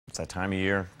It's that time of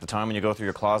year, the time when you go through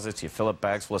your closets, you fill up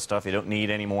bags full of stuff you don't need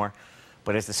anymore.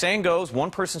 But as the saying goes,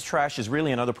 one person's trash is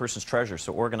really another person's treasure.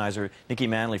 So organizer Nicki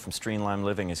Manley from Streamline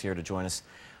Living is here to join us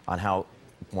on how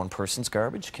one person's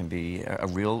garbage can be a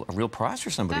real prize for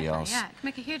somebody else. Yeah, it can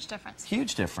make a huge difference.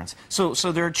 Huge difference. So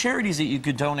there are charities that you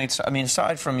could donate. I mean,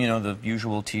 aside from, you know, the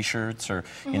usual T-shirts or,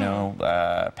 you know,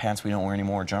 pants we don't wear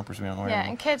anymore, jumpers we don't wear anymore. Yeah,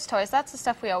 and kids' toys. That's the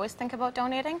stuff we always think about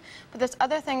donating. But there's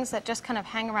other things that just kind of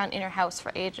hang around in your house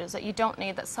for ages that you don't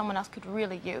need that someone else could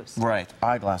really use. Right.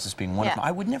 Eyeglasses being one of them.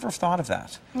 I would never have thought of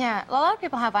that. Yeah, a lot of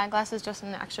people have eyeglasses just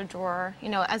in the extra drawer. You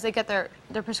know, as they get their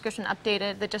prescription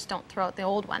updated, they just don't throw out the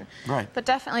old one. Right. But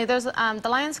definitely, there's the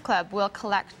Lions Club will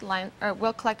collect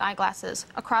eyeglasses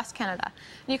across Canada.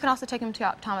 And you can also take them to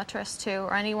optometrists too,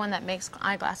 or anyone that makes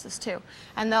eyeglasses too,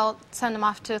 and they'll send them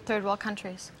off to third world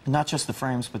countries. Not just the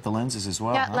frames, but the lenses as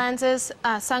well. Yeah, huh? lenses,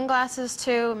 sunglasses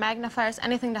too, magnifiers,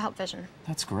 anything to help vision.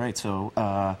 That's great.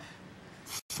 So.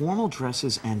 Formal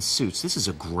dresses and suits. This is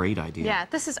a great idea. Yeah,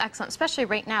 this is excellent, especially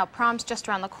right now. Prom's just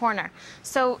around the corner.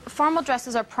 So formal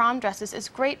dresses or prom dresses is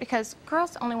great because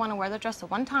girls only want to wear their dress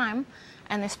at one time,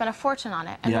 and they spend a fortune on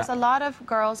it. And there's a lot of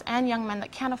girls and young men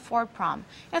that can't afford prom.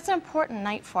 It's an important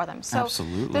night for them. So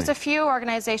absolutely. There's a few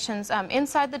organizations.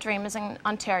 Inside the Dream is in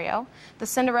Ontario. The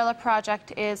Cinderella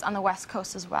Project is on the West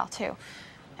Coast as well, too.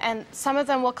 And some of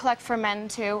them will collect for men,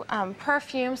 too.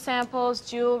 Perfume samples,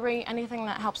 jewelry, anything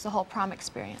that helps the whole prom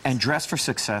experience. And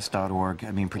dressforsuccess.org, I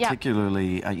mean,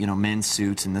 particularly, you know, men's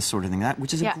suits and this sort of thing,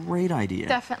 which is a great idea.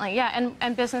 Definitely, yeah.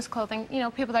 And business clothing, you know,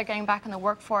 people that are getting back in the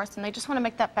workforce and they just want to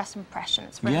make that best impression.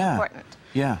 It's really important.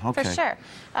 Yeah, okay. For sure.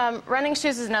 Running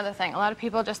shoes is another thing. A lot of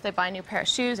people just, they buy a new pair of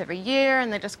shoes every year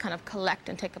and they just kind of collect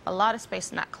and take up a lot of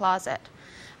space in that closet.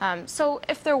 So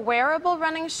if they're wearable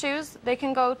running shoes, they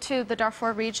can go to the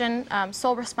Darfur region.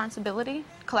 Sole Responsibility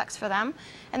collects for them.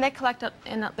 And they collect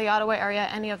in the Ottawa area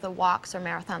any of the walks or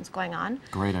marathons going on.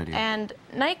 Great idea. And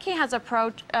Nike has a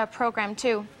program,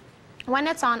 too. When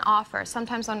it's on offer,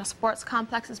 sometimes when a sports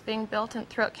complex is being built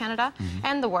throughout Canada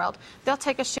and the world, they'll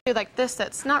take a shoe like this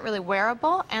that's not really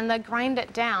wearable and they'll grind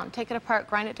it down, take it apart,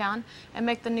 grind it down, and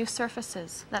make the new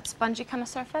surfaces. That spongy kind of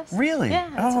surface. Really? Yeah.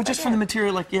 Oh, just from the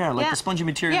material, like the spongy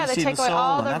material you see in the sole. Yeah, they take away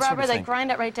all the rubber, rubber, they grind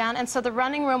it right down, and so the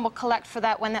running room will collect for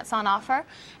that when that's on offer,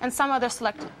 and some other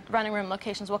select running room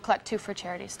locations will collect too for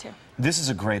charities too. This is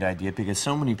a great idea because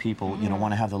so many people, you know,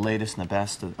 want to have the latest and the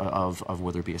best of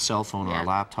whether it be a cell phone or a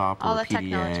laptop or a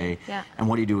PDA. And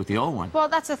what do you do with the old one? Well,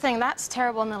 that's the thing. That's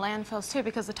terrible in the landfills too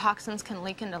because the toxins can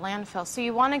leak into landfills. So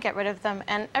you want to get rid of them,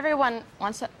 and everyone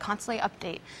wants to constantly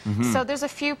update. So there's a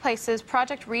few places.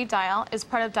 Project Redial is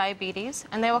part of diabetes,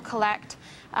 and they will collect.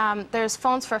 There's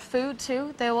phones for food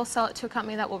too. They will sell it to a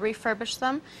company that will refurbish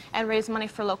them and raise money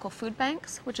for local food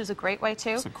banks, which is a great way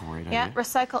too. That's a great idea. Yeah,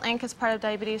 Recycle Inc. is part of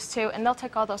diabetes too, and they'll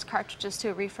take all those cartridges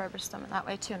to refurbish them that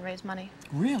way too and raise money.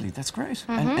 Really, that's great.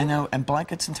 And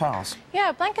blankets and towels.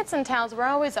 Yeah, blankets and towels. We're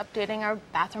always updating our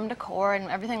bathroom decor, and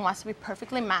everything wants to be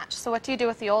perfectly matched. So what do you do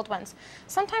with the old ones?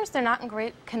 Sometimes they're not in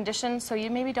great condition, so you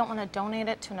maybe don't want to donate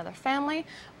it to another family,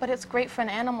 but it's great for an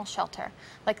animal shelter,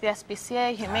 like the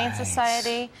SPCA, Humane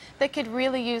Society. They could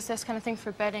really use this kind of thing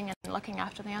for bedding and looking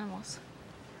after the animals.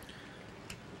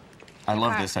 I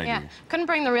love this idea. Yeah, couldn't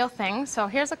bring the real thing, so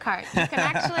here's a cart. You can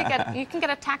actually get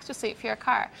a tax receipt for your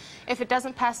car. If it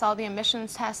doesn't pass all the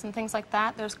emissions tests and things like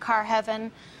that, there's Car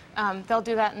Heaven. They'll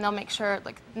do that and they'll make sure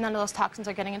like none of those toxins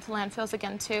are getting into landfills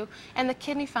again too. And the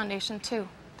Kidney Foundation too.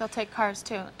 They'll take cars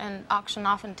too and auction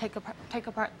off and take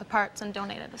apart the parts and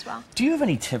donate it as well. Do you have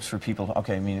any tips for people?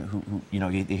 Okay, I mean, who you know,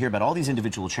 you hear about all these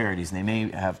individual charities, and they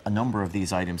may have a number of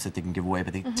these items that they can give away,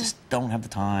 but they just don't have the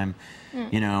time,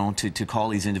 you know, to call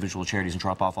these individual charities and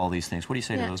drop off all these things. What do you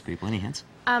say to those people? Any hints?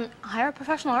 Hire a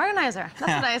professional organizer.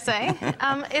 That's what I say.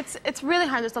 It's really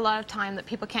hard. There's a lot of time that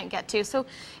people can't get to. So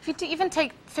if you even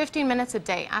take 15 minutes a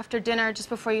day after dinner, just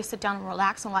before you sit down and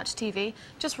relax and watch TV,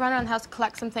 just run around the house,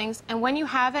 collect some things, and when you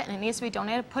have it and it needs to be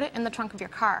donated, put it in the trunk of your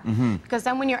car. Because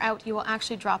then when you're out, you will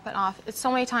actually drop it off. It's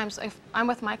so many times, if I'm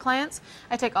with my clients,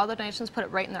 I take all the donations, put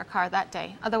it right in their car that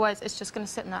day. Otherwise, it's just going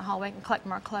to sit in that hallway and collect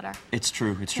more clutter. It's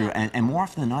true, it's true. And more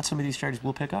often than not, some of these charities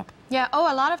will pick up. Yeah, a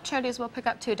lot of charities will pick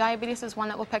up too. Diabetes is one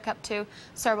that will pick up too.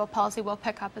 Cerebral palsy will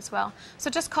pick up as well. So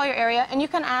just call your area, and you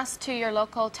can ask to your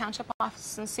local township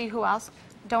office and see who else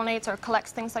donates or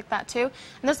collects things like that too. And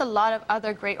there's a lot of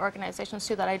other great organizations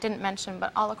too that I didn't mention,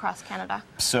 but all across Canada.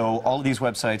 So all of these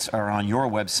websites are on your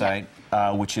website,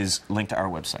 which is linked to our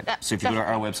website. So if you go to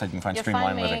our website, you can find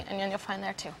Streamline Living. And then you'll find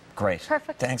there too. Great.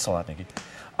 Perfect. Thanks a lot, Nicki.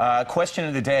 Question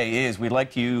of the day is, we'd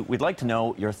like to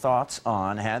know your thoughts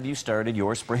on, have you started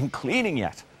your spring cleaning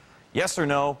yet? Yes or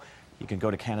no? You can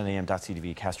go to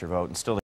canadaam.ca, cast your vote, and still